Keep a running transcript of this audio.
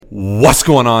What's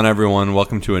going on, everyone?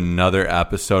 Welcome to another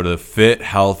episode of the Fit,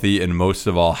 Healthy, and most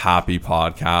of all, Happy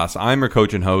podcast. I'm your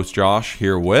coach and host, Josh,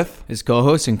 here with his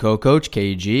co-host and co-coach,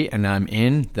 KG, and I'm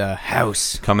in the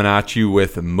house. Coming at you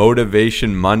with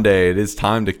Motivation Monday. It is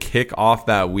time to kick off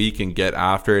that week and get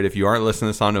after it. If you aren't listening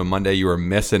to this on a Monday, you are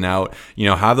missing out.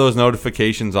 Have those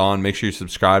notifications on. Make sure you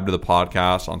subscribe to the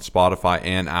podcast on Spotify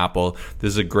and Apple. This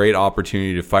is a great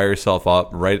opportunity to fire yourself up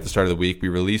right at the start of the week. We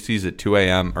release these at 2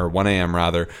 a.m. or 1 a.m.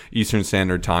 rather, Eastern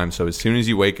Standard Time. So as soon as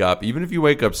you wake up, even if you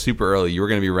wake up super early, you're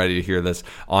going to be ready to hear this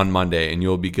on Monday and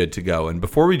you'll be good to go. And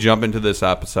before we jump into this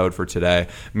episode for today,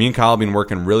 me and Kyle have been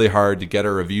working really hard to get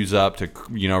our reviews up, to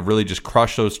really just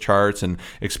crush those charts and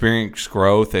experience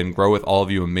growth and grow with all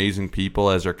of you amazing people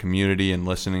as our community and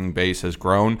listening base has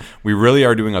grown. We really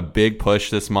are doing a big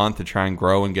push this month to try and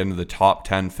grow and get into the top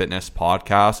 10 fitness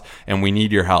podcasts, and we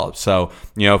need your help. So,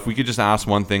 if we could just ask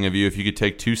one thing of you, if you could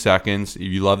take 2 seconds, if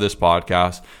you love this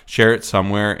podcast, share it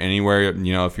somewhere, anywhere.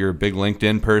 If you're a big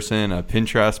LinkedIn person, a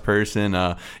Pinterest person,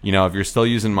 if you're still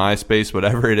using MySpace,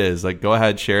 whatever it is, go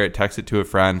ahead, share it, text it to a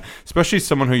friend, especially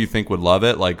someone who you think would love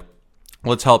it.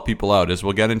 Let's help people out. As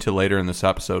we'll get into later in this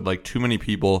episode, too many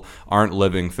people aren't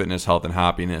living fitness, health, and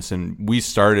happiness. And we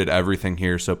started everything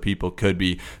here so people could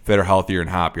be fitter, healthier,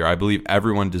 and happier. I believe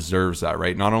everyone deserves that,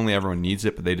 right? Not only everyone needs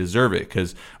it, but they deserve it,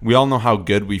 because we all know how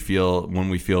good we feel when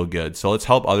we feel good. So let's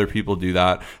help other people do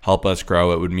that, help us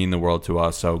grow. It would mean the world to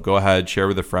us. So go ahead, share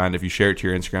with a friend. If you share it to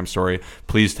your Instagram story,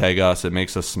 please tag us. It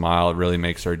makes us smile. It really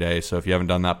makes our day. So if you haven't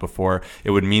done that before, it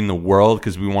would mean the world,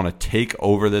 because we want to take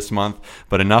over this month.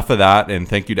 But enough of that. And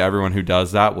thank you to everyone who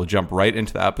does that. We'll jump right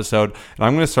into the episode. And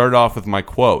I'm going to start off with my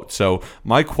quote. So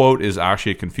my quote is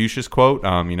actually a Confucius quote.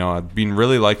 I've been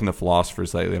really liking the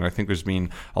philosophers lately, and I think there's been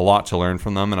a lot to learn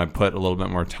from them. And I put a little bit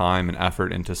more time and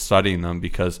effort into studying them,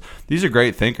 because these are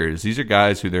great thinkers. These are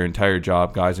guys who their entire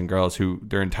job, guys and girls, who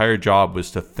their entire job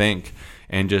was to think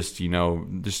and just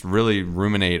really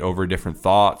ruminate over different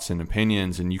thoughts and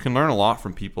opinions. And you can learn a lot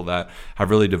from people that have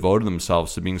really devoted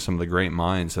themselves to being some of the great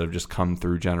minds that have just come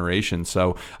through generations.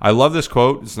 So I love this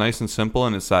quote. It's nice and simple,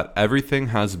 and it's that everything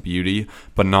has beauty,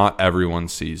 but not everyone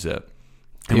sees it.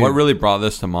 And what really brought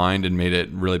this to mind and made it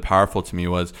really powerful to me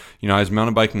was, I was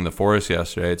mountain biking in the forest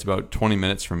yesterday. It's about 20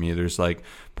 minutes from me. There's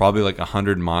probably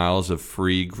 100 miles of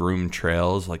free groomed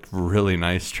trails, really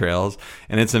nice trails.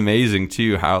 And it's amazing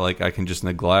too how I can just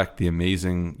neglect the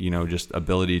amazing, just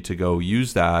ability to go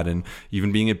use that. And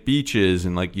even being at beaches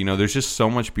and there's just so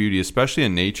much beauty, especially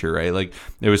in nature, right?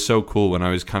 It was so cool when I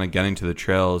was kind of getting to the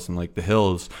trails and the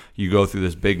hills. You go through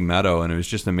this big meadow, and it was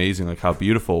just amazing how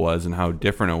beautiful it was and how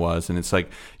different it was. And it's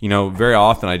very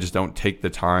often I just don't take the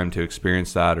time to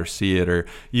experience that or see it or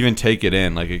even take it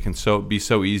in. It can be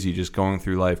so easy just going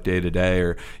through life day to day,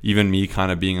 or even me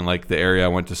kind of being in the area I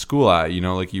went to school at,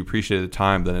 you appreciate the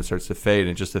time, then it starts to fade,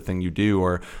 and it's just the thing you do,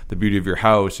 or the beauty of your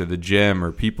house or the gym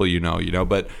or people,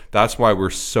 but that's why we're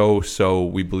so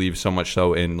we believe so much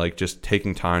so in just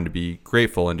taking time to be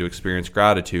grateful and to experience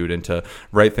gratitude and to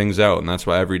write things out. And that's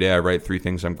why every day I write 3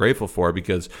 things I'm grateful for,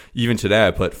 because even today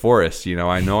I put forests.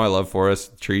 I know I love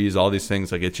forests, trees, all these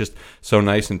things. It's just so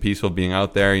nice and peaceful being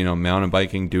out there, mountain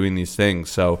biking, doing these things.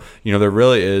 So there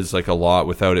really is a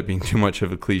lot, without it being too much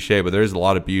of a cliche, but there's a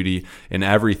lot of beauty in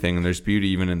everything. And there's beauty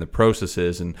even in the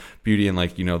processes, and beauty in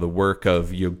the work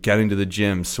of getting to the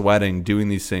gym, sweating, doing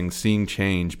these things, seeing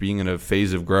change, being in a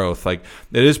phase of growth. It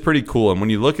is pretty cool. And when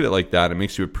you look at it like that, it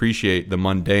makes you appreciate the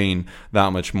mundane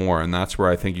that much more. And that's where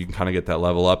I think you can kind of get that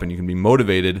level up, and you can be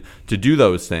motivated to do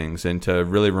those things and to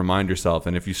really remind yourself.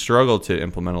 And if you struggle to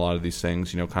implement a lot of these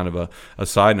things, kind of a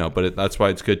side note, but that's why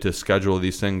it's good to schedule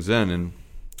these things in. And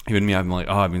even me,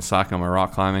 I've been slacking on my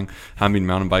rock climbing, haven't been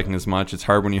mountain biking as much. It's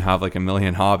hard when you have a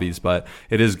million hobbies, but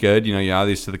it is good. You add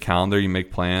these to the calendar, you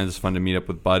make plans. It's fun to meet up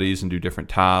with buddies and do different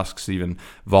tasks, even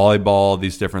volleyball,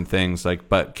 these different things.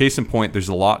 But case in point, there's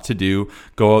a lot to do.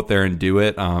 Go out there and do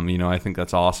it. I think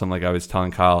that's awesome. I was telling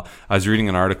Kyle, I was reading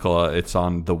an article. It's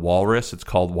on the Walrus. It's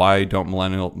called "Why Don't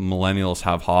Millennials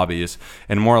Have Hobbies?"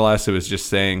 And more or less, it was just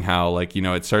saying how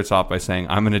it starts off by saying,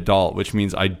 "I'm an adult," which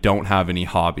means I don't have any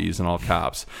hobbies, in all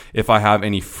caps. If I have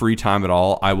any free time at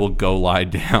all, I will go lie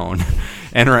down.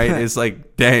 And right, it's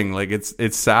dang,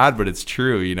 it's sad, but it's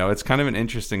true. It's kind of an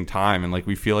interesting time, and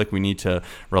we feel we need to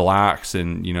relax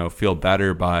and feel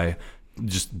better by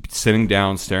just sitting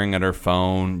down, staring at our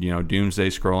phone, doomsday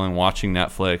scrolling, watching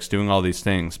Netflix, doing all these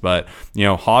things. But,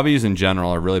 hobbies in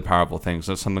general are really powerful things.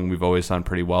 That's something we've always done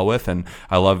pretty well with. And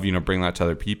I love, bringing that to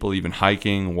other people, even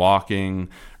hiking, walking,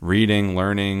 reading,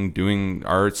 learning, doing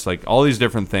arts, like all these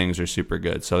different things are super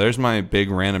good. So there's my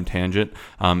big random tangent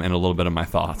and a little bit of my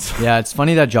thoughts. Yeah, it's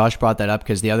funny that Josh brought that up,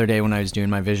 because the other day when I was doing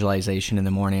my visualization in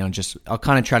the morning, I'll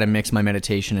kind of try to mix my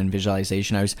meditation and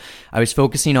visualization. I was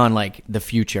focusing on like the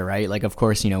future, right? Like, of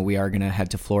course, we are going to head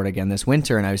to Florida again this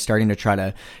winter, and I was starting to try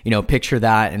to, picture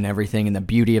that and everything and the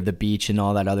beauty of the beach and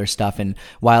all that other stuff. And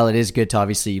while it is good to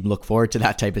obviously look forward to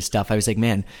that type of stuff, I was like,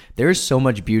 man, there's so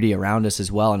much beauty around us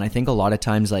as well. And I think a lot of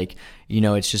times, like,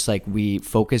 it's just like we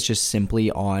focus just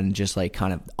simply on just like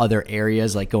kind of other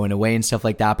areas, like going away and stuff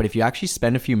like that. But if you actually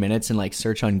spend a few minutes and like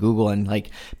search on Google and like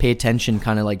pay attention,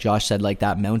 kind of like Josh said, like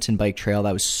that mountain bike trail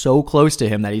that was so close to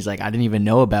him that he's like, I didn't even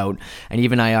know about. And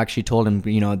even I actually told him,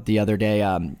 the other day,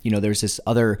 there's this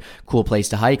other cool place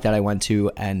to hike that I went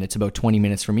to, and it's about 20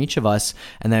 minutes from each of us.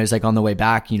 And then I was like on the way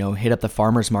back, hit up the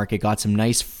farmer's market, got some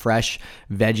nice fresh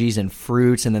veggies and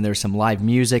fruits. And then there's some live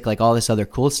music, like all this other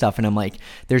cool stuff. And I'm like,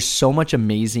 there's so much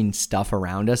amazing stuff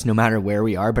around us no matter where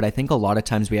we are. But I think a lot of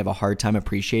times we have a hard time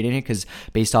appreciating it, because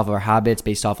based off of our habits,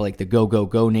 based off of like the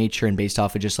go nature, and based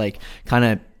off of just like kind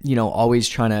of, always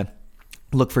trying to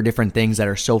look for different things that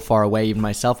are so far away. Even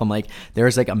myself, I'm like,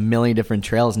 there's like a million different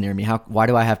trails near me. Why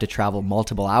do I have to travel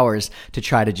multiple hours to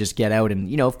try to just get out?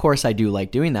 And, of course I do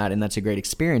like doing that, and that's a great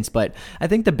experience. But I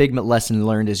think the big lesson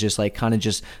learned is just like kind of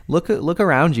just look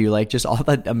around you, like just all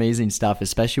that amazing stuff,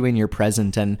 especially when you're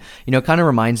present. And, kind of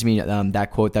reminds me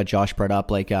that quote that Josh brought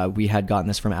up, like we had gotten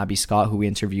this from Abby Scott, who we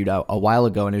interviewed a while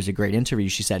ago, and it was a great interview.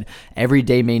 She said, every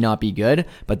day may not be good,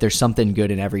 but there's something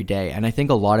good in every day. And I think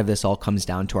a lot of this all comes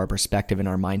down to our perspective and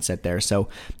our mindset there. So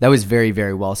that was very,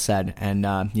 very well said. And,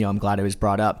 I'm glad it was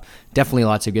brought up. Definitely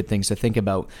lots of good things to think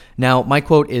about. Now, my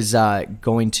quote is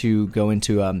going to go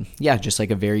into, just like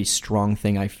a very strong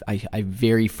thing. I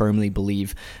very firmly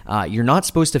believe you're not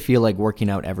supposed to feel like working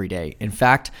out every day. In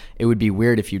fact, it would be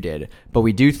weird if you did. But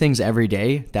we do things every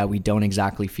day that we don't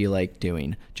exactly feel like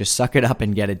doing. Just suck it up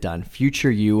and get it done.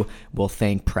 Future you will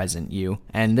thank present you.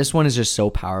 And this one is just so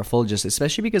powerful, just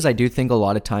especially because I do think a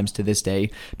lot of times to this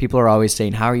day, people are always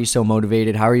saying, how are you so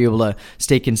motivated? How are you able to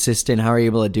stay consistent? How are you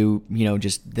able to do,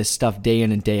 just this stuff day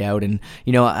in and day out? And,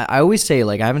 I always say,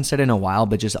 like, I haven't said it in a while,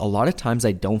 but just a lot of times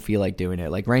I don't feel like doing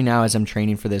it. Like right now, as I'm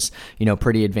training for this,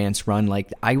 pretty advanced run,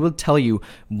 like I will tell you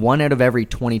 1 out of every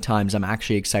 20 times I'm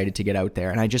actually excited to get out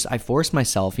there. And I force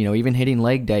myself, even hitting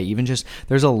leg day, even just,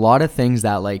 there's a lot of things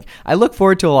that like, I look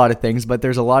forward to a lot of things, but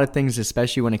there's a lot of things,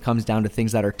 especially when it comes down to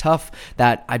things that are tough,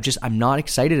 that I'm not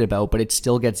excited about, but it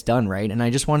still gets done. Right. And I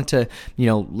just wanted to,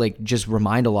 like just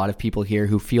remind a lot of people here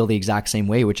who feel the exact same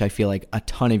way, which I feel like a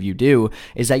ton of you do,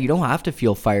 is that you don't have to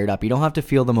feel fired up. You don't have to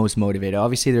feel the most motivated.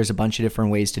 Obviously, there's a bunch of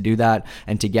different ways to do that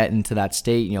and to get into that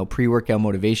state, pre-workout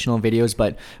motivational videos,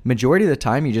 but majority of the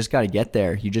time, you just got to get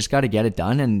there. You just got to get it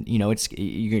done. And,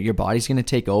 your body's going to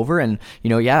take over. And,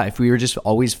 if we were just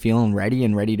always feeling ready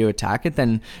and ready to attack it,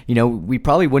 then, we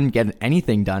probably wouldn't get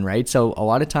anything done, right? So a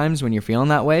lot of times when you're feeling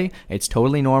that way, it's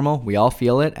totally normal. We all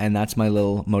feel it. And that's my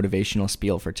little motivational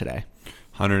spiel for today.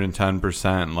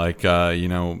 110%. Like,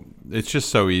 it's just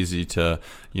so easy to,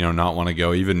 not want to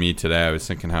go. Even me today, I was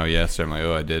thinking how yesterday, I'm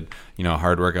like, I did, a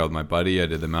hard workout with my buddy. I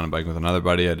did the mountain bike with another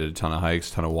buddy. I did a ton of hikes,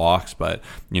 ton of walks. But,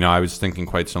 I was thinking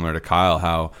quite similar to Kyle,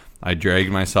 how I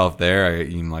dragged myself there.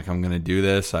 I'm going to do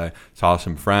this. I saw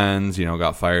some friends,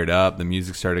 got fired up. The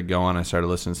music started going. I started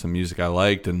listening to some music I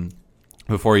liked. And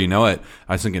before you know it,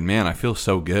 I was thinking, man, I feel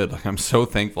so good. Like, I'm so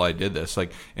thankful I did this.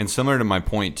 Like, and similar to my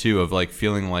point too, of like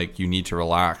feeling like you need to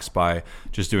relax by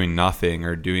just doing nothing,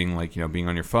 or doing like, being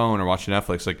on your phone or watching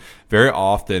Netflix. Like, very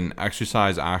often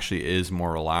exercise actually is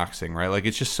more relaxing, right? Like,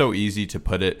 it's just so easy to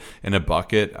put it in a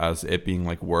bucket as it being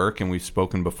like work. And we've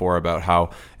spoken before about how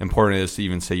important it is to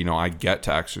even say, I get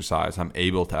to exercise, I'm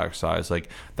able to exercise. Like,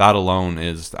 that alone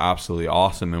is absolutely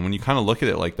awesome. And when you kind of look at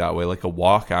it like that way, like a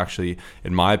walk actually,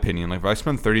 in my opinion, like if I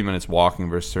spend 30 minutes walking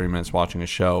versus 30 minutes watching a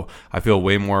show, I feel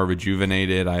way more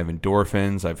rejuvenated. I have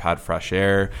endorphins. I've had fresh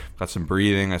air, got some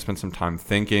breathing. I spent some time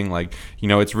thinking. Like,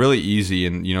 it's really easy.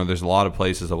 And, there's a lot of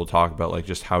places that we'll talk about, like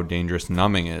just how dangerous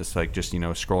numbing is, like just,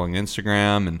 scrolling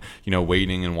Instagram and,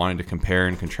 waiting and wanting to compare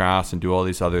and contrast and do all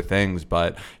these other things.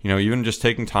 But, even just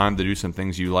taking time to do some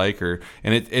things you like, and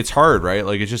it's hard, right?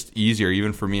 Like, it's just easier.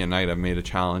 Even for me at night, I've made a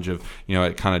challenge of,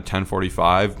 at kind of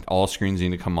 10:45, all screens need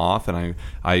to come off, and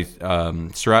I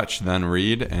stretch, then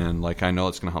read, and like I know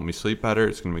it's gonna help me sleep better,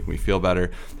 it's gonna make me feel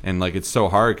better. And like, it's so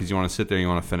hard because you want to sit there, you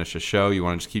want to finish a show, you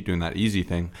want to just keep doing that easy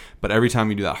thing, but every time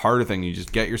you do that harder thing, you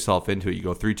just get yourself into it. You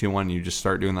go 3, 2, 1, and you just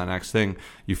start doing that next thing,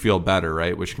 you feel better,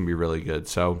 right? Which can be really good.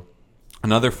 So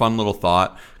Another fun little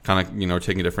thought, kind of,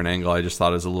 taking a different angle, I just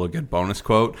thought it was a little good bonus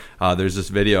quote. There's this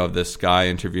video of this guy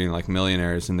interviewing like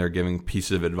millionaires, and they're giving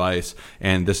pieces of advice.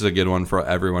 And this is a good one for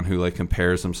everyone who like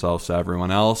compares themselves to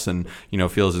everyone else and,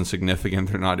 feels insignificant.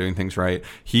 They're not doing things right.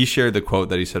 He shared the quote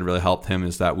that he said really helped him,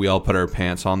 is that we all put our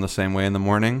pants on the same way in the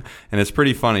morning. And it's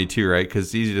pretty funny too, right? Because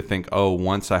it's easy to think, oh,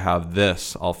 once I have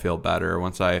this, I'll feel better.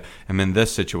 Once I am in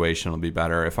this situation, it'll be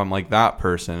better. If I'm like that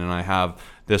person and I have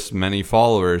this many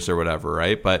followers or whatever,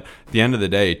 right? But at the end of the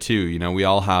day too, we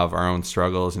all have our own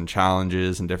struggles and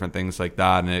challenges and different things like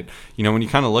that. And it, when you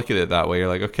kind of look at it that way, you're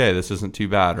like, okay, this isn't too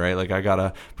bad, right? Like I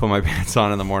gotta put my pants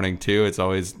on in the morning too. It's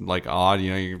always like odd,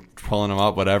 you're pulling them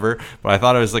up, whatever. But I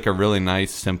thought it was like a really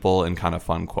nice, simple, and kind of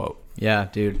fun quote. Yeah,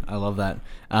 dude, I love that.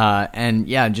 And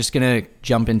yeah, just gonna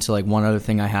jump into like one other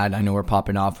thing I had. I know we're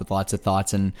popping off with lots of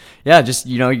thoughts, and yeah, just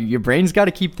your brain's got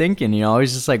to keep thinking.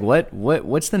 Always just like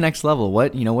what's the next level?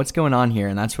 What's going on here?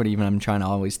 And that's what even I'm trying to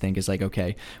always think is like,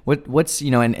 okay, what's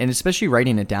and especially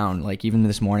writing it down. Like even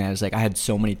this morning, I was like, I had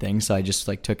so many things, so I just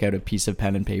like took out a piece of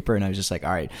pen and paper, and I was just like,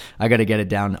 all right, I got to get it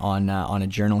down on a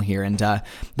journal here. And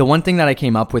the one thing that I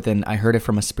came up with, and I heard it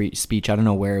from a speech, I don't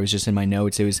know where, it was just in my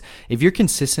notes. It was, if you're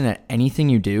consistent at anything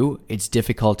you do, it's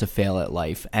difficult to fail at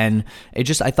life. And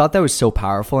I thought that was so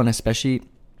powerful, and especially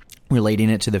relating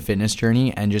it to the fitness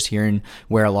journey and just hearing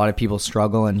where a lot of people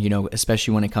struggle. And,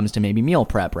 especially when it comes to maybe meal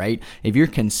prep, right? If you're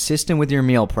consistent with your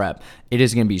meal prep, it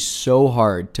is going to be so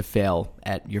hard to fail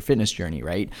at your fitness journey,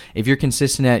 right? If you're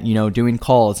consistent at, doing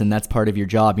calls and that's part of your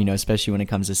job, especially when it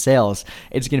comes to sales,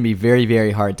 it's going to be very,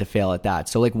 very hard to fail at that.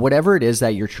 So like whatever it is that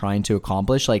you're trying to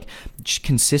accomplish, like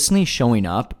consistently showing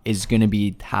up is going to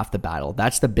be half the battle.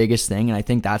 That's the biggest thing. And I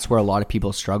think that's where a lot of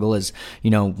people struggle is,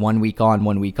 1 week on,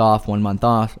 1 week off, 1 month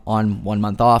off, on 1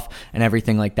 month off, and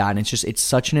everything like that. And it's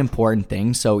such an important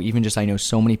thing. So even just, I know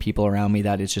so many people around me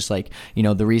that it's just like,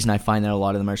 the reason I find that a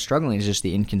lot of them are struggling is just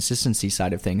the inconsistency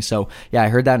side of things. So yeah, I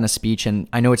heard that in a speech, and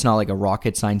I know it's not like a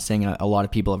rocket science thing. A lot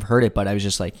of people have heard it, but I was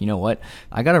just like, you know what?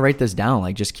 I got to write this down.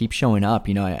 Like, just keep showing up,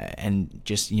 and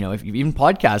just, if even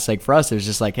podcasts, like for us, it's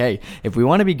just like, hey, if we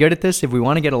want to be good at this, if we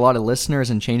want to get a lot of listeners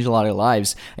and change a lot of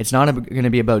lives, it's not going to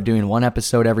be about doing one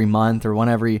episode every month or one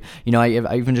every,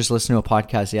 I even just listened to a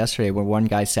podcast yesterday where one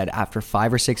guy said after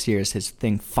 5 or 6 years, his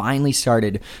thing finally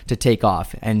started to take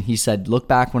off. And he said, look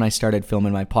back when I started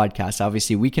filming my podcast.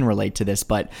 Obviously we can relate to this,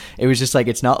 but it was just like,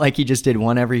 it's not like he just did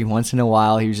one every once in a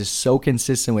while. He was just so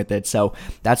consistent with it. So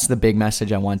that's the big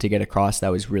message I wanted to get across. That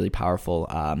was really powerful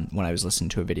when I was listening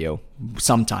to a video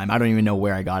sometime. I don't even know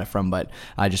where I got it from, but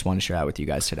I just want to share that with you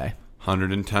guys today.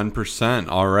 110%.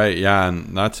 All right. Yeah.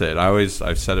 And that's it.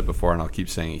 I've said it before and I'll keep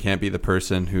saying it. You can't be the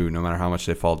person who, no matter how much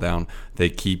they fall down, they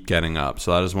keep getting up.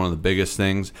 So that is one of the biggest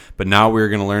things. But now we're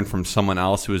going to learn from someone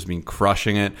else who has been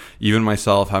crushing it. Even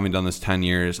myself, having done this 10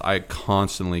 years, I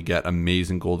constantly get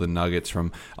amazing golden nuggets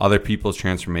from other people's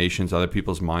transformations, other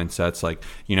people's mindsets. Like,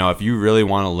 if you really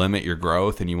want to limit your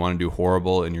growth and you want to do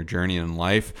horrible in your journey in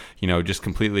life, just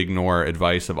completely ignore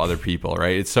advice of other people,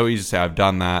 right? It's so easy to say, I've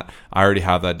done that. I already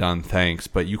have that done. Thanks.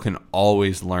 But you can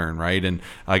always learn, right? And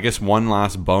I guess one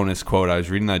last bonus quote, I was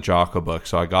reading that Jocko book,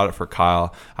 so I got it for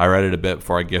Kyle. I read it a bit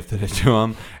before I gifted it to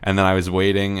him, and then I was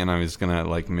waiting, and I was gonna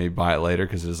like maybe buy it later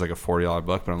because it was like a $40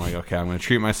 book, but I'm like, okay, I'm gonna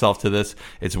treat myself to this.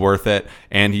 It's worth it.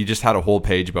 And he just had a whole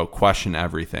page about question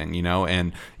everything,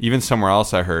 and even somewhere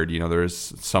else I heard, there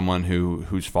was someone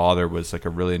whose father was like a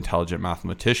really intelligent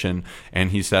mathematician,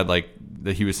 and he said like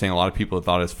that he was saying a lot of people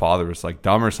thought his father was like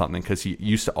dumb or something because he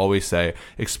used to always say,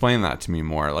 explain that to me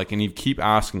more. Like, and he'd keep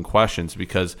asking questions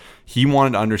because he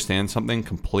wanted to understand something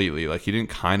completely. Like, he didn't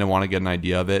kind of want to get an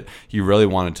idea of it. He really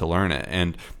wanted to learn it.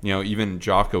 And, even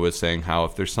Jocko was saying how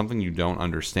if there's something you don't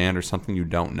understand or something you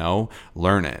don't know,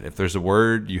 learn it. If there's a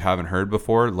word you haven't heard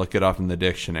before, look it up in the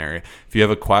dictionary. If you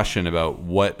have a question about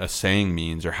what a saying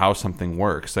means or how something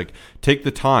works, like, take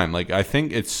the time. Like, I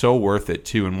think it's so worth it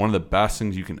too. And one of the best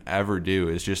things you can ever do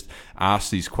is just ask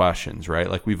these questions, right?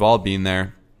 Like, we've all been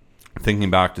there.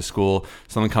 Thinking back to school,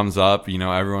 something comes up,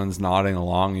 everyone's nodding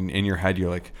along, and in your head you're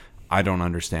like, I don't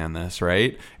understand this,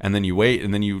 right? And then you wait,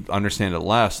 and then you understand it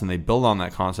less, and they build on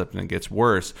that concept, and it gets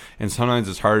worse. And sometimes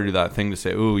it's harder to do that thing to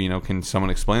say, ooh, can someone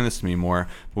explain this to me more?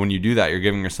 But when you do that, you're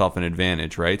giving yourself an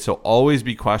advantage, right? So always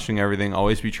be questioning everything,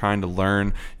 always be trying to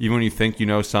learn. Even when you think you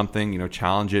know something,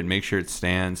 challenge it, make sure it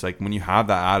stands. Like, when you have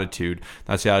that attitude,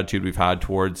 that's the attitude we've had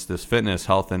towards this fitness,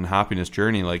 health, and happiness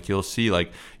journey. Like, you'll see,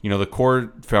 like, the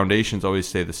core foundations always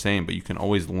stay the same, but you can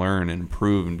always learn and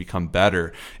improve and become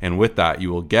better. And with that,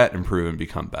 you will get improve and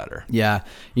become better. Yeah.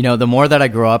 The more that I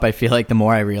grow up, I feel like the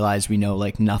more I realize we know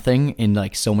like nothing in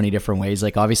like so many different ways.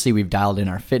 Like obviously we've dialed in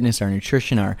our fitness, our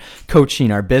nutrition, our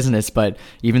coaching, our business, but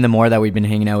even the more that we've been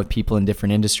hanging out with people in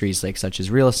different industries, like such as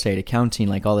real estate, accounting,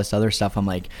 like all this other stuff,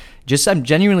 I'm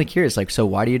genuinely curious, like, so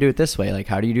why do you do it this way? Like,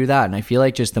 how do you do that? And I feel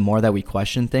like just the more that we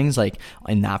question things, like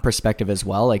in that perspective as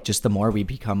well, like just the more we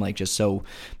become like just so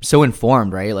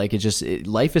informed, right? Like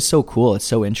life is so cool. It's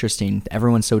so interesting.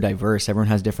 Everyone's so diverse. Everyone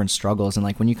has different struggles. And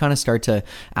like when you kind of start to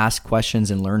ask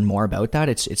questions and learn more about that,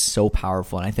 it's so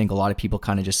powerful. And I think a lot of people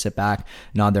kind of just sit back,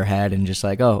 nod their head and just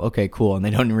like, oh, okay, cool. And they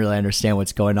don't really understand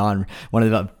what's going on. One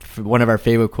of our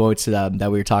favorite quotes that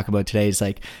we were talking about today is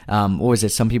like, what was it?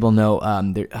 Some people know,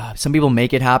 some people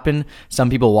make it happen, some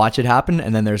people watch it happen,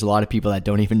 and then there's a lot of people that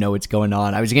don't even know what's going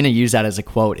on. I was going to use that as a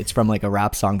quote. It's from like a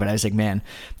rap song, but I was like, man,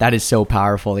 that is so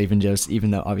powerful, even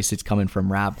though obviously it's coming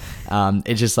from rap.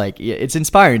 It's just like, it's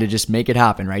inspiring to just make it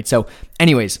happen, right? So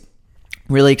anyways,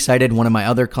 really excited. One of my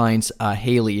other clients,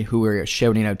 Haley, who we're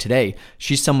shouting out today,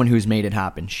 she's someone who's made it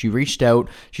happen. She reached out.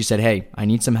 She said, hey, I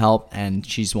need some help. And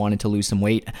she's wanted to lose some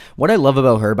weight. What I love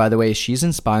about her, by the way, is she's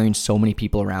inspiring so many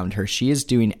people around her. She is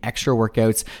doing extra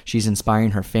workouts. She's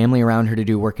inspiring her family around her to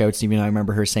do workouts. Even I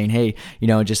remember her saying, hey,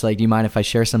 just like, do you mind if I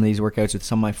share some of these workouts with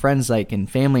some of my friends, like, and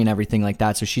family and everything like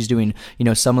that? So she's doing,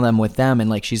 some of them with them. And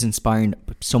like, she's inspiring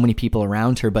so many people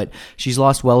around her, but she's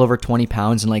lost well over 20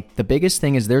 pounds. And like, the biggest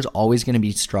thing is there's always going to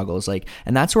be struggles, like,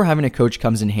 and that's where having a coach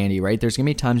comes in handy, right? There's gonna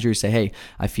be times where you say, hey,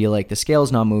 I feel like the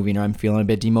scale's not moving, or I'm feeling a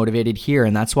bit demotivated here.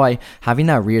 And that's why having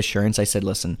that reassurance, I said,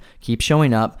 listen, keep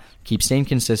showing up, keep staying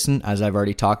consistent, as I've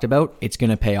already talked about, it's going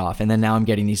to pay off. And then now I'm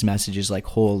getting these messages like,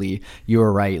 holy, you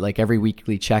were right. Like every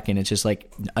weekly check-in, it's just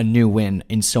like a new win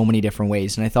in so many different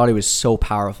ways. And I thought it was so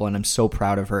powerful, and I'm so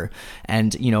proud of her.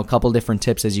 And, a couple different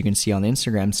tips, as you can see on the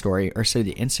Instagram story, or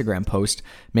the Instagram post,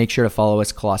 make sure to follow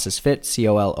us, Colossus Fit,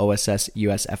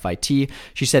 COLOSSUSFIT.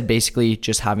 She said basically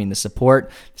just having the support,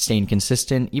 staying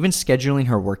consistent, even scheduling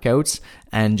her workouts,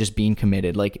 and just being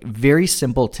committed. Like very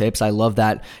simple tips. I love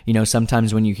that,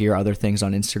 sometimes when you hear other things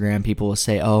on Instagram, people will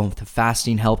say, oh, the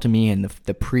fasting helped me, and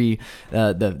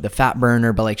the fat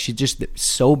burner, but like she's just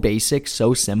so basic,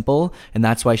 so simple. And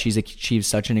that's why she's achieved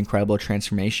such an incredible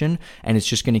transformation, and it's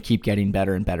just going to keep getting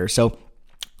better and better. So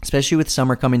especially with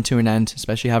summer coming to an end,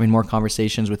 especially having more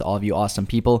conversations with all of you awesome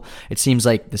people, it seems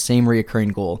like the same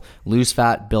reoccurring goal: lose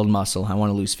fat, build muscle. I want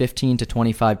to lose 15 to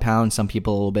 25 pounds, some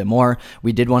people a little bit more.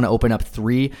 We did want to open up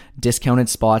 3 discounted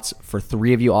spots for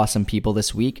 3 of you awesome people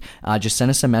this week. Just send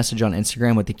us a message on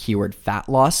Instagram with the keyword fat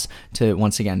loss to,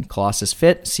 once again, Colossus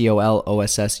Fit,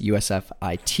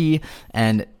 COLOSSUSFIT,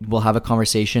 and we'll have a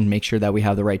conversation, make sure that we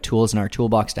have the right tools in our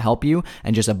toolbox to help you,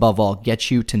 and just above all, get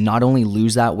you to not only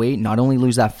lose that weight, not only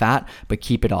lose that fat, but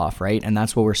keep it off, right? And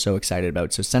that's what we're so excited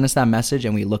about. So send us that message,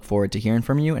 and we look forward to hearing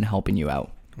from you and helping you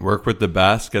out. Work with the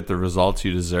best, get the results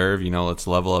you deserve. Let's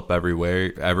level up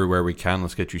everywhere we can.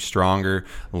 Let's get you stronger,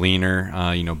 leaner,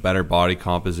 better body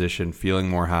composition, feeling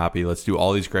more happy. Let's do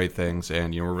all these great things.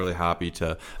 And, we're really happy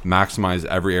to maximize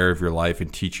every area of your life and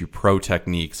teach you pro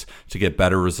techniques to get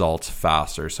better results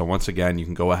faster. So once again, you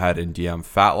can go ahead and DM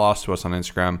fat loss to us on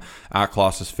Instagram at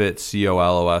Colossus Fit,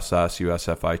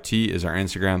 COLOSSUSFIT is our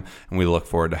Instagram, and we look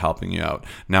forward to helping you out.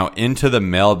 Now into the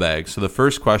mailbag. So the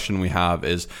first question we have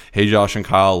is, hey, Josh and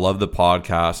Kyle, love the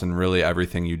podcast and really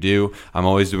everything you do. I'm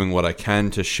always doing what I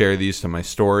can to share these to my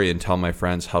story and tell my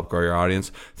friends, help grow your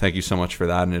audience. Thank you so much for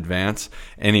that in advance.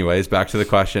 Anyways, back to the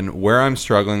question. Where I'm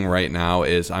struggling right now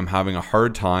is I'm having a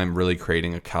hard time really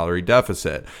creating a calorie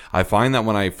deficit. I find that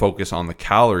when I focus on the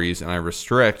calories and I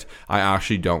restrict, I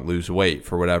actually don't lose weight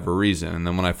for whatever reason. And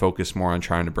then when I focus more on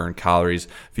trying to burn calories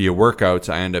via workouts,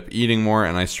 I end up eating more,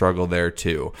 and I struggle there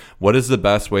too. What is the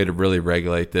best way to really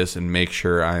regulate this and make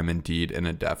sure I am indeed in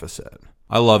a deficit?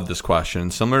 I love this question.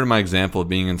 Similar to my example of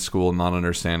being in school and not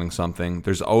understanding something,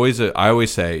 I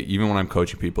always say, even when I'm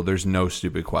coaching people, there's no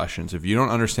stupid questions. If you don't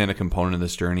understand a component of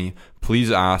this journey,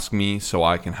 please ask me so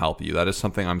I can help you. That is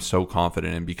something I'm so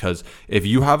confident in, because if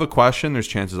you have a question, there's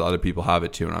chances other people have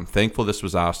it too. And I'm thankful this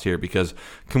was asked here, because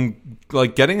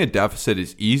getting a deficit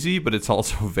is easy, but it's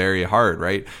also very hard,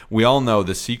 right? We all know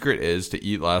the secret is to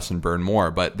eat less and burn more,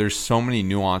 but there's so many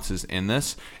nuances in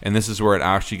this, and this is where it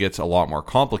actually gets a lot more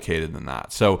complicated than that.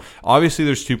 So obviously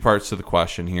there's 2 parts to the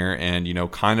question here, and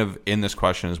kind of in this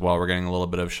question as well, we're getting a little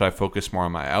bit of, should I focus more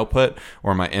on my output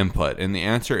or my input? And the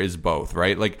answer is both,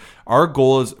 right? Like our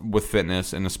goal is with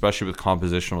fitness, and especially with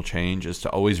compositional change, is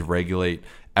to always regulate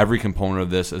every component of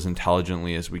this as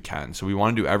intelligently as we can. So we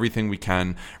want to do everything we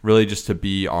can really just to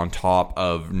be on top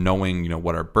of knowing,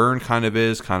 what our burn kind of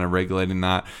is, kind of regulating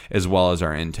that, as well as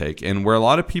our intake. And where a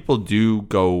lot of people do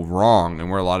go wrong and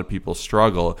where a lot of people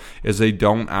struggle is they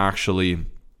don't actually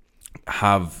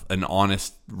have an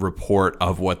honest report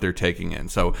of what they're taking in.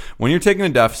 So when you're taking a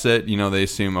deficit, they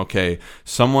assume, okay,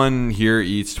 someone here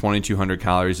eats 2,200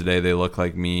 calories a day. They look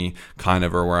like me, kind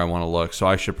of, or where I want to look. So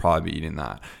I should probably be eating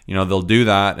that. They'll do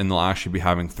that and they'll actually be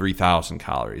having 3,000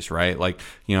 calories, right? Like,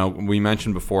 we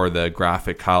mentioned before the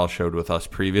graphic Kyle showed with us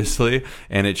previously,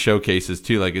 and it showcases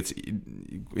too, like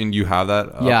and you have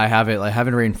that? Yeah, I have it. I have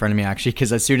it right in front of me actually,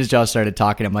 because as soon as Josh started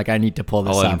talking, I'm like, I need to pull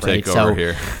this I'll let up, him take right? over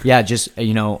here. Yeah, just,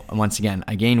 once again,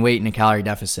 I gain weight in a calorie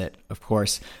deficit, of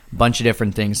course, a bunch of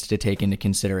different things to take into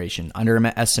consideration.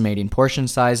 Underestimating portion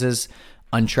sizes,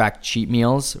 untracked cheat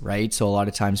meals, right? So a lot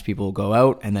of times people will go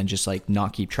out and then just like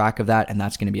not keep track of that, and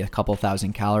that's going to be a couple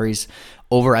thousand calories.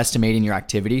 Overestimating your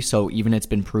activity. So even it's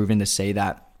been proven to say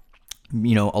that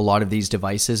a lot of these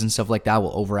devices and stuff like that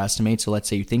will overestimate. So let's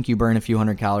say you think you burn a few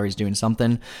hundred calories doing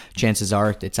something, chances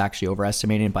are it's actually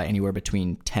overestimated by anywhere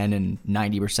between 10 and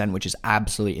 90%, which is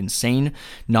absolutely insane.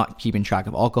 Not keeping track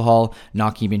of alcohol,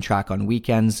 not keeping track on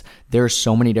weekends. There are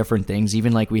so many different things.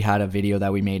 Even like we had a video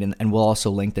that we made, and we'll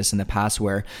also link this in the past,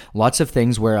 where lots of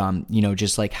things where,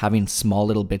 just like having small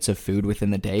little bits of food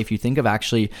within the day. If you think of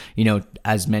actually,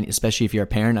 as many, especially if you're a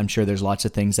parent, I'm sure there's lots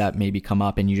of things that maybe come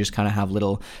up and you just kind of have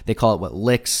little, they call it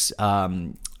licks,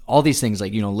 all these things,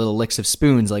 like, little licks of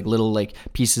spoons, like little like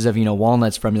pieces of,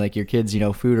 walnuts from like your kids,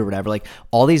 food or whatever, like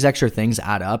all these extra things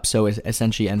add up. So it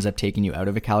essentially ends up taking you out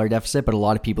of a calorie deficit. But a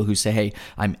lot of people who say, hey,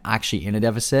 I'm actually in a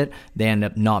deficit, they end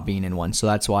up not being in one. So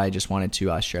that's why I just wanted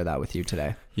to share that with you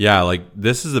today. Yeah, like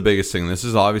this is the biggest thing. This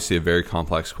is obviously a very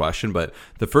complex question, but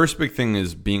the first big thing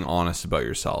is being honest about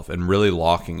yourself and really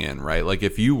locking in, right? Like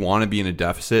if you want to be in a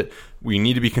deficit, we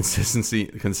need to be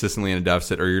consistently in a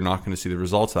deficit, or you're not going to see the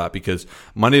results of that, because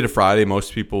Monday to Friday,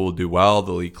 most people will do well.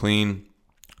 They'll eat clean,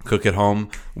 cook at home.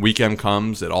 Weekend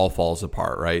comes, it all falls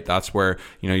apart, right? That's where,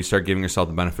 you start giving yourself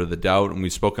the benefit of the doubt. And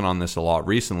we've spoken on this a lot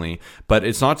recently, but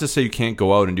it's not to say you can't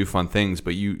go out and do fun things,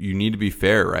 but you need to be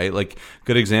fair, right? Like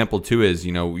good example too is,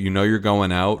 you're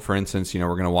going out, for instance, we're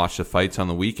going to watch the fights on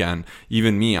the weekend.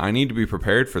 Even me, I need to be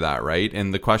prepared for that, right?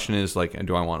 And the question is like,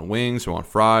 do I want wings? Do I want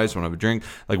fries? Do I want to have a drink?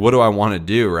 Like, what do I want to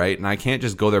do, right? And I can't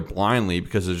just go there blindly,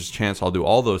 because there's a chance I'll do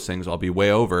all those things. I'll be way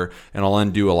over and I'll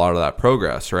undo a lot of that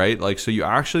progress, right? Like, so you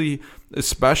actually,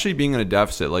 especially being in a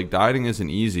deficit, like dieting isn't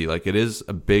easy. Like it is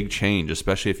a big change,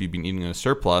 especially if you've been eating in a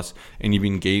surplus and you've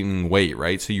been gaining weight,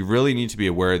 right? So you really need to be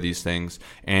aware of these things,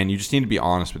 and you just need to be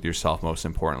honest with yourself, most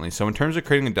importantly. So in terms of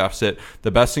creating a deficit,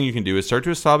 the best thing you can do is start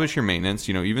to establish your maintenance.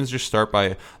 Even just start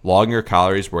by logging your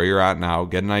calories where you're at now,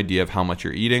 get an idea of how much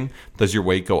you're eating. Does your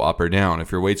weight go up or down?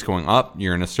 If your weight's going up,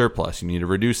 you're in a surplus. You need to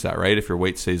reduce that, right? If your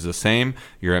weight stays the same,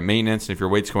 you're at maintenance. And if your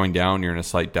weight's going down, you're in a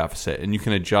slight deficit, and you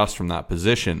can adjust from that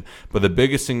position. But the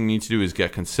biggest thing you need to do is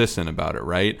get consistent about it,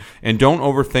 right? And don't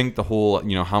overthink the whole,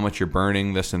 how much you're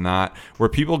burning, this and that. Where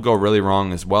people go really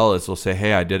wrong as well is they'll say,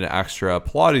 hey, I did an extra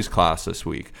Pilates class this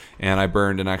week and I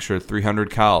burned an extra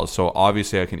 300 calories. So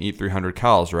obviously I can eat 300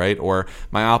 calories, right? Or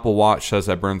my Apple Watch says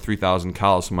I burned 3,000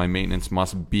 calories, so my maintenance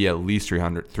must be at least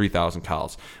 3,000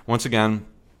 calories. Once again,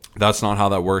 that's not how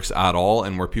that works at all.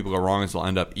 And where people go wrong is they'll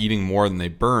end up eating more than they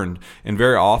burned. And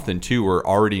very often too, we're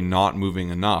already not moving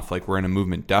enough. Like we're in a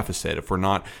movement deficit. If we're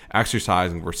not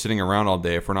exercising, we're sitting around all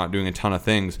day, if we're not doing a ton of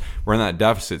things, we're in that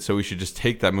deficit. So we should just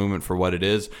take that movement for what it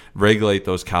is, regulate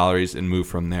those calories, and move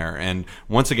from there. And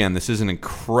once again, this is an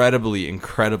incredibly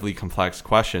complex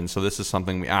question. So this is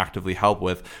something we actively help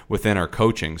with within our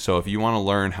coaching. So if you want to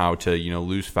learn how to,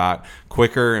 lose fat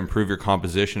quicker, improve your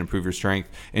composition, improve your strength,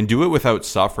 and do it without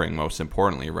suffering, most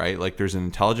importantly, right? Like there's an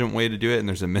intelligent way to do it and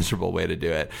there's a miserable way to do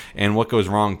it. And what goes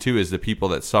wrong too is the people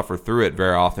that suffer through it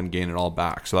very often gain it all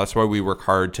back. So that's why we work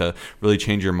hard to really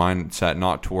change your mindset,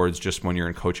 not towards just when you're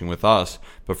in coaching with us,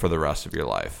 but for the rest of your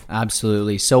life.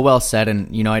 Absolutely. So well said. And,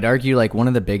 I'd argue like one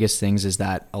of the biggest things is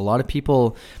that a lot of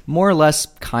people more or less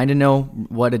kind of know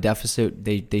what a deficit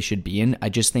they should be in. I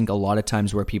just think a lot of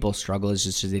times where people struggle is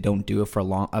just they don't do it for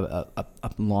the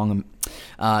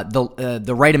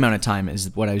right amount of time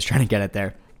is what I was trying to get at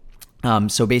there.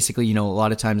 So basically, a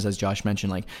lot of times, as Josh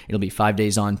mentioned, like it'll be 5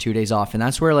 days on, 2 days off. And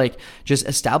that's where like just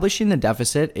establishing the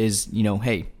deficit is,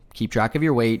 hey, keep track of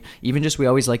your weight. Even just, we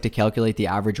always like to calculate the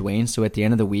average weigh-in. So at the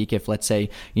end of the week, if let's say,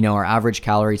 our average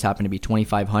calories happen to be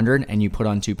 2,500 and you put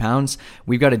on 2 pounds,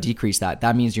 we've got to decrease that.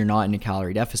 That means you're not in a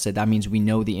calorie deficit. That means we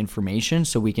know the information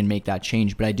so we can make that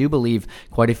change. But I do believe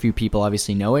quite a few people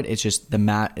obviously know it. It's just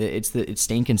it's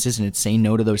staying consistent. It's saying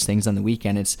no to those things on the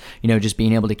weekend. It's, just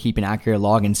being able to keep an accurate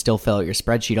log and still fill out your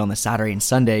spreadsheet on the Saturday and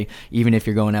Sunday, even if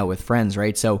you're going out with friends,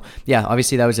 right? So yeah,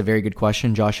 obviously that was a very good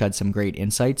question. Josh had some great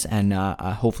insights, and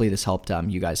hopefully this helped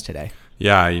you guys today.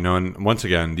 Yeah, and once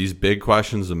again, these big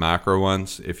questions, the macro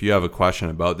ones, if you have a question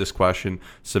about this question,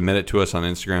 submit it to us on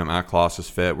Instagram at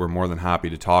ColossusFit. We're more than happy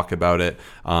to talk about it.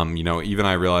 Even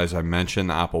I realize I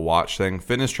mentioned the Apple Watch thing.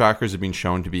 Fitness trackers have been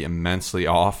shown to be immensely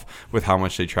off with how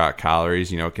much they track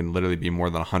calories. It can literally be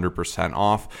more than 100%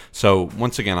 off. So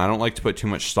once again, I don't like to put too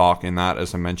much stock in that.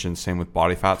 As I mentioned, same with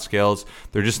body fat scales.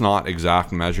 They're just not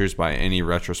exact measures by any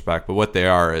retrospect, but what they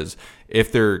are is, if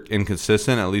they're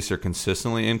inconsistent, at least they're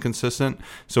consistently inconsistent.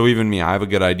 So even me, I have a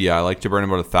good idea. I like to burn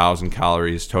about 1,000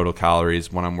 calories, total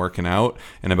calories, when I'm working out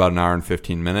in about an hour and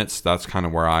 15 minutes. That's kind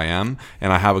of where I am.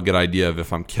 And I have a good idea of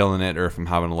if I'm killing it or if I'm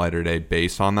having a lighter day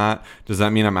based on that. Does that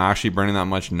mean I'm actually burning that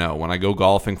much? No. When I go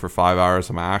golfing for 5 hours,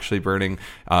 am I actually burning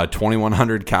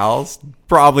 2,100 calories?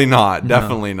 Probably not.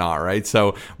 Definitely not, right?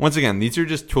 So once again, these are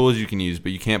just tools you can use,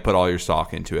 but you can't put all your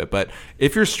stock into it. But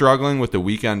if you're struggling with the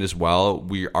weekend as well,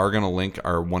 we are going to link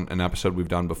an episode we've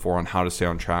done before on how to stay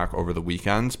on track over the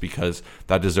weekends, because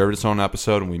that deserved its own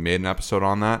episode and we made an episode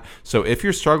on that. So if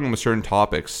you're struggling with certain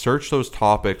topics, search those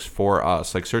topics for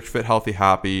us. Like search Fit Healthy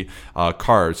Happy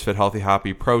carbs, Fit Healthy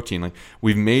Happy protein. Like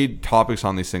we've made topics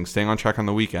on these things, staying on track on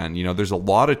the weekend. There's a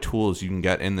lot of tools you can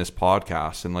get in this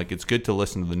podcast, and like it's good to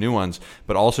listen to the new ones,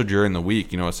 but also during the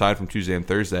week, aside from Tuesday and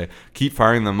Thursday, keep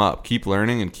firing them up, keep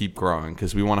learning and keep growing,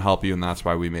 because we want to help you, and that's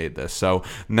why we made this. So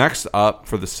next up,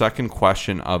 for the second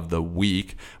question of the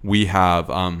week, we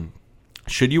have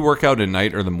should you work out at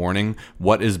night or the morning?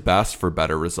 What is best for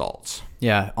better results?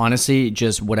 Yeah, honestly,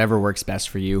 just whatever works best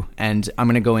for you. And I'm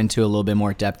going to go into a little bit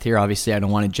more depth here. Obviously, I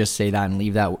don't want to just say that and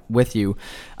leave that with you.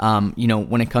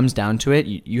 When it comes down to it,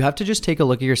 you have to just take a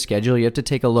look at your schedule. You have to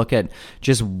take a look at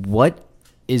just what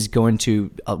is going to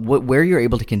where you're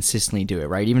able to consistently do it,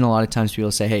 right? Even a lot of times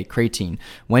people say, hey, creatine,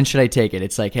 when should I take it?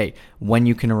 It's like, hey, when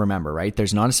you can remember, right?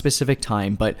 There's not a specific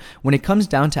time, but when it comes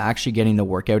down to actually getting the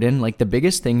workout in, like the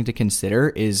biggest thing to consider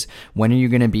is when are you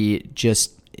going to be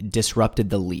just disrupted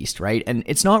the least, right? And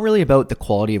it's not really about the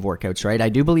quality of workouts, right? I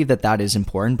do believe that is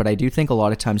important, but I do think a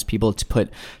lot of times people put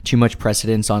too much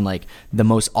precedence on like the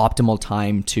most optimal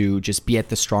time to just be at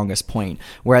the strongest point.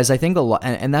 Whereas I think a lot,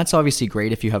 and that's obviously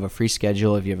great if you have a free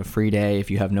schedule, if you have a free day, if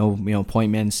you have no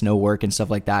appointments, no work and stuff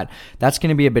like that, that's going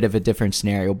to be a bit of a different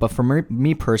scenario. But for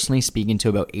me personally, speaking to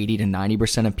about 80 to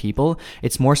 90% of people,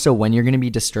 it's more so when you're going to be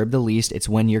disturbed the least, it's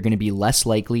when you're going to be less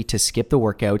likely to skip the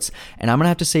workouts. And I'm going to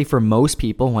have to say for most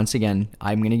people, once again,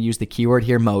 I'm going to use the keyword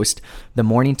here, most, the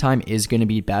morning time is going to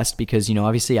be best because,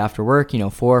 obviously after work,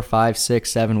 4, 5,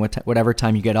 6, 7, whatever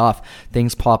time you get off,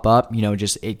 things pop up,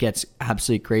 it gets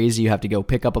absolutely crazy. You have to go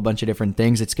pick up a bunch of different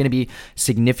things. It's going to be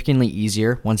significantly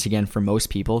easier, once again, for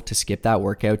most people to skip that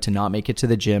workout, to not make it to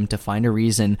the gym, to find a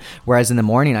reason. Whereas in the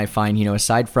morning, I find,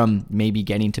 aside from maybe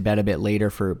getting to bed a bit later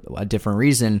for a different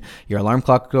reason, your alarm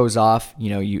clock goes off,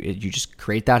 you just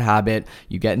create that habit,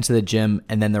 you get into the gym,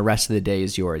 and then the rest of the day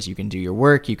is yours. You can do your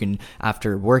work.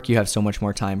 After work, you have so much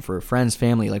more time for friends,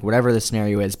 family, like whatever the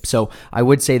scenario is. So I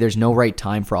would say there's no right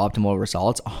time for optimal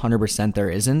results. 100% there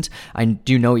isn't. I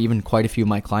do know even quite a few of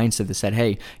my clients have said,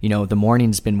 hey, the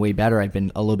morning's been way better. I've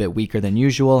been a little bit weaker than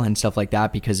usual and stuff like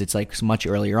that because it's like much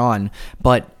earlier on,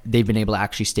 but they've been able to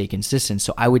actually stay consistent.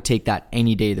 So I would take that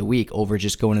any day of the week over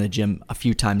just going to the gym a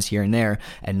few times here and there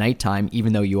at nighttime,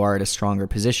 even though you are at a stronger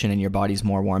position and your body's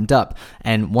more warmed up.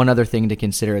 And one other thing to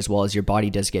consider as well is your body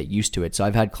does get used to it. So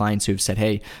I've had clients who've said,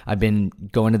 hey, I've been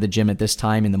going to the gym at this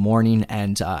time in the morning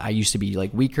and I used to be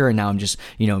like weaker and now I'm just,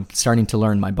 starting to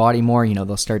learn my body more.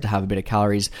 They'll start to have a bit of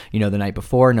calories, the night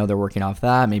before, know they're working off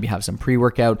that, maybe have some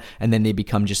pre-workout, and then they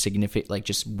become just significant, like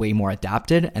just way more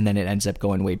adapted, and then it ends up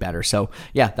going way better. So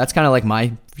yeah, that's kind of like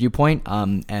my viewpoint.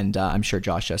 And I'm sure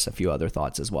Josh has a few other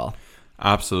thoughts as well.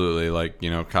 Absolutely.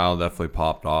 Kyle definitely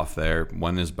popped off there.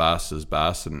 When is best,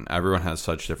 and everyone has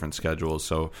such different schedules.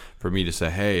 So for me to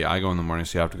say, hey, I go in the morning,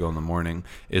 so you have to go in the morning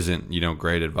isn't,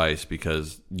 great advice,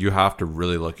 because you have to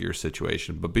really look at your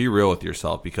situation, but be real with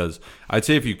yourself, because I'd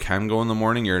say if you can go in the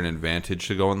morning, you're at an advantage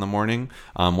to go in the morning.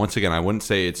 Once again, I wouldn't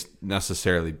say it's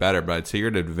necessarily better, but I'd say you're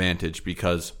at an advantage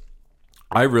because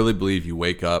I really believe you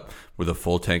wake up with a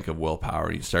full tank of willpower,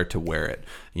 and you start to wear it.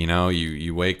 You know,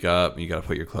 you wake up, you got to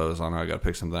put your clothes on. I got to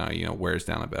pick something out. You know, wears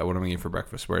down a bit. What am I eating for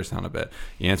breakfast? Wears down a bit.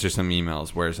 You answer some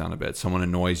emails, wears down a bit. Someone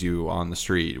annoys you on the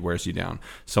street, wears you down.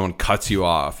 Someone cuts you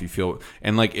off. You feel,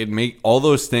 and like all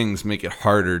those things make it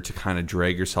harder to kind of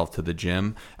drag yourself to the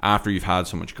gym after you've had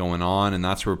so much going on. And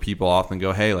that's where people often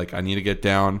go, hey, like I need to get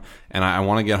down and I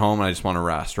want to get home and I just want to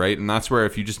rest, right? And that's where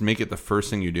if you just make it the first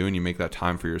thing you do and you make that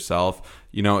time for yourself,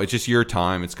 you know, it's just your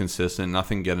time. It's consistent.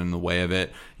 Nothing get in the way of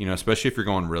it. You know, especially if you're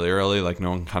going really early, like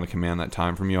no one can kind of command that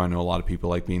time from you. I know a lot of people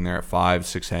like being there at 5,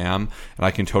 6 a.m. and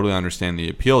I can totally understand the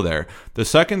appeal there. The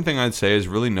second thing I'd say is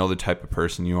really know the type of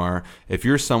person you are. If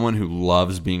you're someone who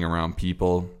loves being around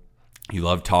people, you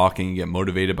love talking, you get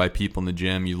motivated by people in the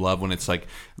gym, you love when it's like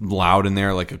loud in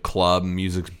there, like a club,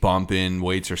 music's bumping,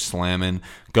 weights are slamming,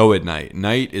 go at night.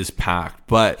 Night is packed,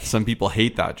 but some people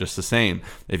hate that just the same.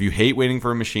 If you hate waiting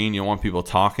for a machine, you don't want people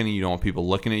talking to you, you don't want people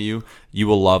looking at you, you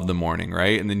will love the morning,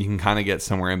 right? And then you can kind of get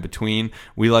somewhere in between.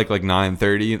 We like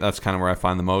 9:30. That's kind of where I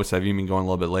find the most. I've even been going a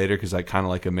little bit later because I kind of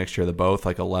like a mixture of the both,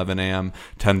 like 11 a.m.,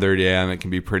 10:30 a.m. It can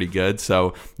be pretty good.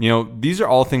 So, you know, these are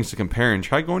all things to compare and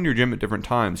try going to your gym at different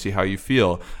times, see how you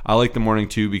feel. I like the morning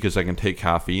too because I can take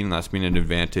caffeine and that's been an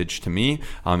advantage to me.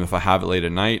 If I have it late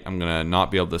at night, I'm going to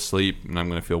not be able to sleep and I'm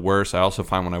going to feel worse. I also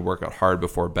find when I work out hard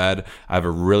before bed, I have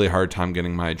a really hard time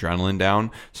getting my adrenaline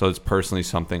down. So it's personally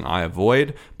something I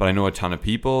avoid, but I know a ton of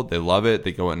people, they love it.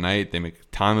 They go at night, they make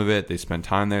time of it, they spend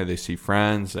time there, they see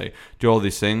friends, they do all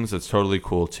these things. It's totally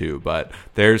cool too. But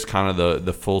there's kind of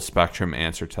the full spectrum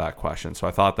answer to that question. So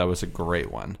I thought that was a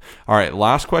great one. All right,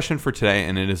 last question for today,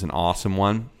 and it is an awesome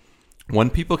one. When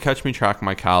people catch me tracking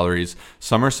my calories,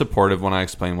 some are supportive when I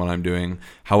explain what I'm doing.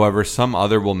 However, some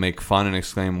other will make fun and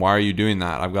exclaim, why are you doing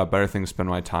that? I've got better things to spend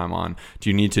my time on. Do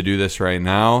you need to do this right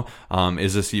now?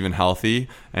 Is this even healthy?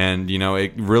 And, you know,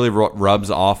 it really rubs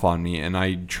off on me and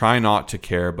I try not to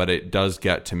care, but it does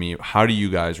get to me. How do you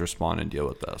guys respond and deal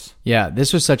with this? Yeah,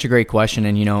 this was such a great question.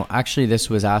 And, you know, actually this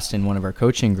was asked in one of our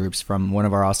coaching groups from one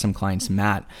of our awesome clients,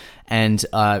 Matt. And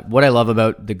what I love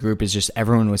about the group is just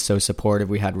everyone was so supportive.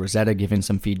 We had Rosetta giving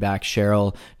some feedback,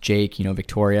 Cheryl, Jake, you know,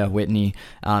 Victoria, Whitney,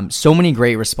 so many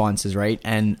great responses, right?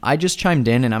 And I just chimed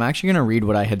in and I'm actually going to read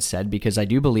what I had said because I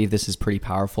do believe this is pretty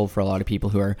powerful for a lot of people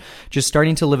who are just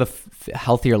starting to live a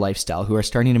healthier lifestyle, who are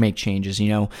starting to make changes. You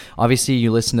know, obviously you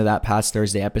listen to that past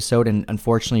Thursday episode and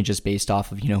unfortunately just based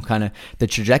off of, you know, kind of the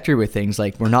trajectory with things,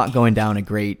 like we're not going down a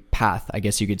great path, I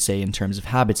guess you could say, in terms of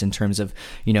habits, in terms of,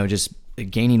 you know, just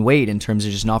gaining weight, in terms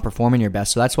of just not performing your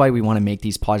best. So that's why we want to make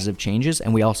these positive changes.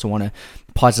 And we also want to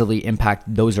positively impact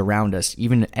those around us.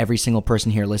 Even every single person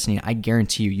here listening, I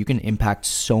guarantee you can impact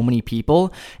so many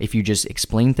people if you just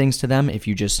explain things to them, if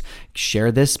you just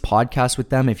share this podcast with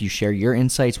them, if you share your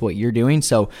insights, what you're doing.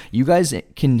 So you guys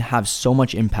can have so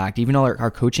much impact. Even our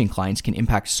coaching clients can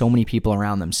impact so many people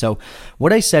around them. So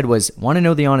what I said was, want to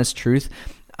know the honest truth?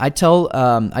 I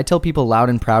tell people loud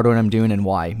and proud what I'm doing and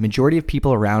why. Majority of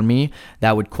people around me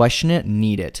that would question it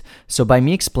need it. So by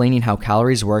me explaining how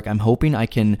calories work, I'm hoping I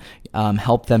can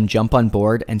help them jump on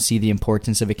board and see the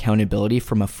importance of accountability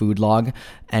from a food log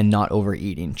and not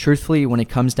overeating. Truthfully, when it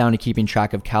comes down to keeping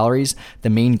track of calories, the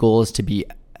main goal is to be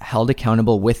held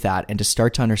accountable with that and to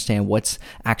start to understand what's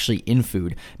actually in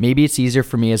food. Maybe it's easier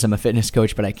for me as I'm a fitness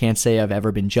coach, but I can't say I've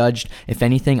ever been judged. If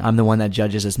anything, I'm the one that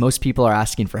judges, as most people are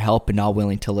asking for help but not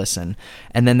willing to listen.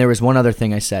 And then there was one other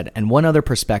thing I said, and one other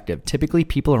perspective. Typically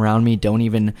people around me don't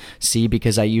even see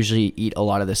because I usually eat a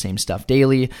lot of the same stuff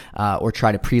daily or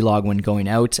try to pre-log when going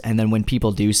out. And then when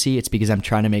people do see, it's because I'm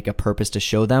trying to make a purpose to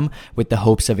show them with the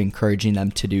hopes of encouraging them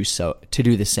to do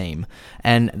the same.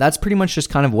 And that's pretty much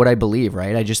just kind of what I believe,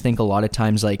 right? I just think a lot of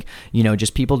times, like, you know,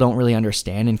 just people don't really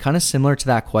understand, and kind of similar to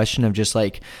that question of just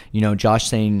like, you know, Josh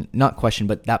saying, not question,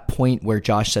 but that point where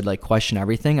Josh said like question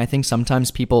everything. I think sometimes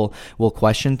people will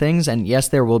question things, and yes,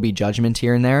 there will be judgment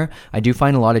here and there. I do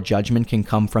find a lot of judgment can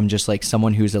come from just like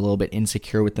someone who's a little bit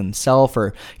insecure with themselves,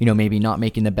 or, you know, maybe not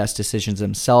making the best decisions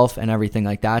themselves and everything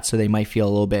like that. So they might feel a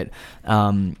little bit,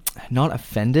 not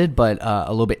offended, but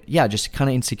a little bit, yeah, just kind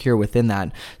of insecure within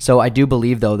that. So I do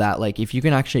believe though that like if you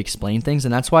can actually explain things,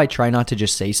 and that's why I try not to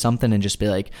just say something and just be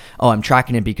like, oh, I'm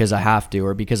tracking it because I have to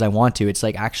or because I want to. It's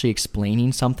like actually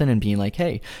explaining something and being like,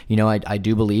 hey, you know, I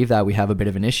do believe that we have a bit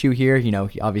of an issue here, you know,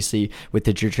 obviously with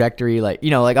the trajectory, like,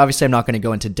 you know, like obviously I'm not going to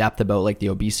go into depth about like the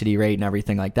obesity rate and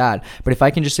everything like that, but if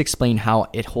I can just explain how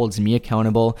it holds me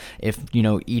accountable, if, you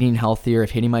know, eating healthier,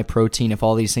 if hitting my protein, if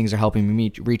all these things are helping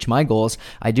me reach my goals,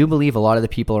 I do believe a lot of the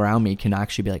people around me can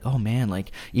actually be like, oh man,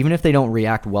 like even if they don't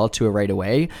react well to it right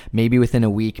away, maybe within a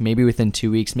week, maybe within 2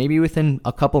 weeks, maybe within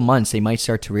a couple months, they might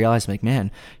start to realize like,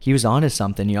 man, he was onto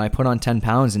something. You know, I put on 10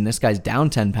 pounds and this guy's down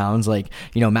 10 pounds. Like,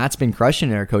 you know, Matt's been crushing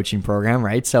in our coaching program,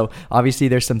 right? So obviously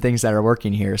there's some things that are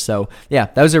working here. So yeah,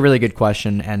 that was a really good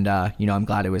question. And, you know, I'm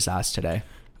glad it was asked today.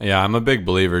 Yeah, I'm a big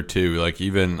believer too. Like,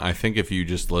 even I think if you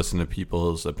just listen to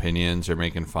people's opinions or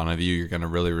making fun of you, you're going to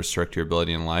really restrict your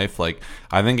ability in life. Like,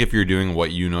 I think if you're doing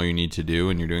what you know you need to do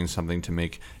and you're doing something to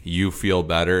make you feel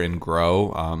better and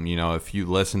grow, you know, if you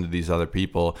listen to these other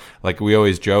people, like we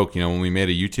always joke, you know, when we made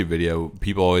a YouTube video,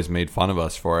 people always made fun of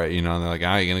us for it, you know, and they're like, you're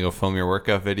going to go film your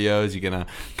workout videos, you're going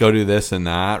to go do this and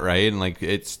that, right? And like,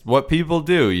 it's what people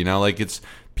do, you know, like it's,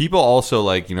 people also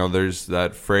like, you know, there's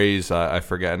that phrase, I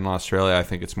forget, in Australia, I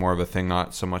think it's more of a thing,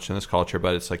 not so much in this culture,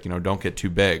 but it's like, you know, don't get too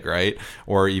big, right?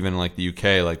 Or even like the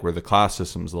UK, like where the class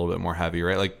system is a little bit more heavy,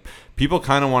 right? Like people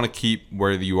kind of want to keep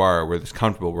where you are, where it's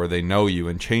comfortable, where they know you,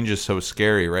 and change is so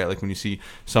scary, right? Like when you see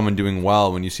someone doing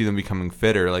well, when you see them becoming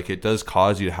fitter, like it does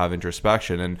cause you to have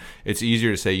introspection, and it's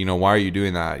easier to say, you know, why are you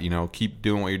doing that? You know, keep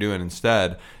doing what you're doing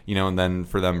instead, you know, and then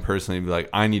for them personally to be like,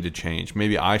 I need to change.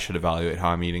 Maybe I should evaluate how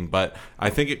I'm eating. But I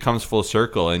think it comes full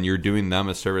circle, and you're doing them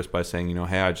a service by saying, you know,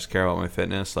 hey, I just care about my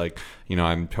fitness. Like, you know,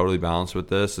 I'm totally balanced with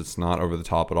this. It's not over the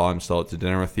top at all. I'm still out to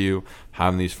dinner with you,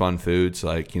 having these fun foods.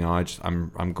 Like, you know,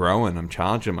 I'm growing, I'm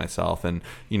challenging myself. And,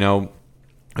 you know,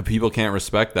 if people can't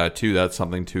respect that too, that's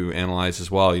something to analyze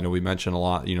as well. You know, we mentioned a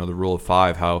lot, you know, the rule of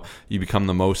 5, how you become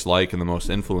the most like and the most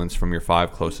influenced from your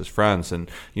 5 closest friends.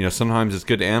 And, you know, sometimes it's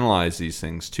good to analyze these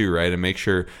things too, right? And make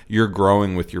sure you're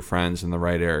growing with your friends in the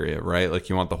right area, right? Like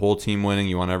you want the whole team winning,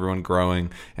 you want everyone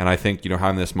growing. And I think, you know,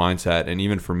 having this mindset, and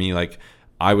even for me, like,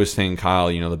 I was saying, Kyle,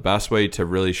 you know, the best way to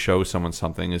really show someone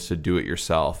something is to do it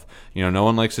yourself. You know, no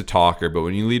one likes a talker, but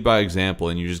when you lead by example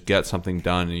and you just get something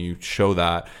done and you show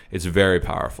that, it's very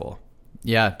powerful.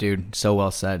 Yeah, dude, so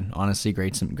well said. Honestly,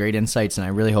 some great insights, and I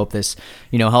really hope this,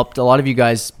 you know, helped a lot of you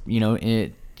guys, you know,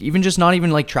 even just not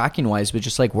even like tracking wise, but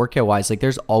just like workout wise. Like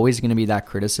there's always going to be that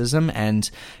criticism, and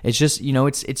it's just, you know,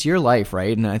 it's your life,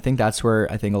 right? And I think that's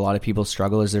where I think a lot of people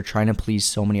struggle, is they're trying to please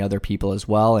so many other people as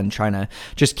well, and trying to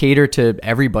just cater to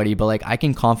everybody. But like I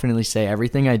can confidently say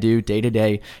everything I do day to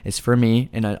day is for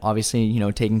me, and obviously, you know,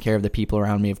 taking care of the people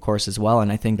around me, of course, as well.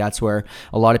 And I think that's where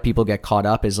a lot of people get caught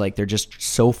up, is like they're just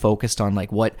so focused on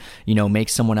like what, you know,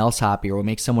 makes someone else happy or what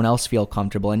makes someone else feel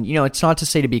comfortable. And, you know, it's not to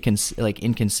say to be like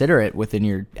inconsiderate within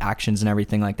your actions and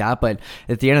everything like that, but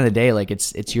at the end of the day, like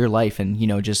it's your life, and, you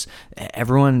know, just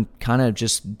everyone kind of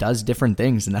just does different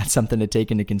things, and that's something to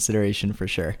take into consideration for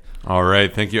sure. All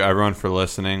right, thank you everyone for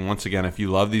listening. Once again, if you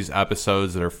love these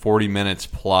episodes that are 40 minutes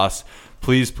plus,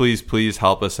 please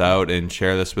help us out and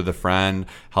share this with a friend.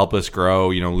 Help us grow,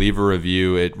 you know, leave a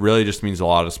review. It really just means a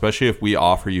lot, especially if we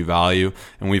offer you value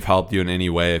and we've helped you in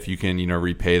any way. If you can, you know,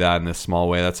 repay that in this small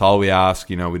way, that's all we ask.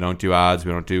 You know, we don't do ads,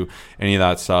 we don't do any of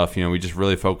that stuff. You know, we just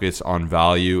really focus on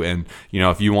value. And, you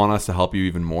know, if you want us to help you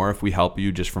even more, if we help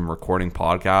you just from recording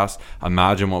podcasts,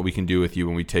 imagine what we can do with you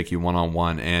when we take you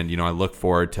one-on-one. And, you know, I look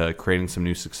forward to creating some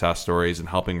new success stories and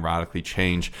helping radically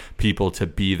change people to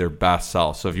be their best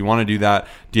self. So if you want to do that,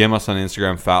 DM us on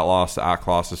Instagram, fatloss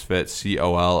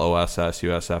 @ClossesFit,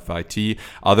 COLOSSUSFIT.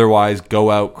 Otherwise,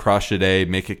 go out, crush a day,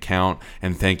 make it count,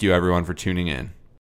 and thank you everyone for tuning in.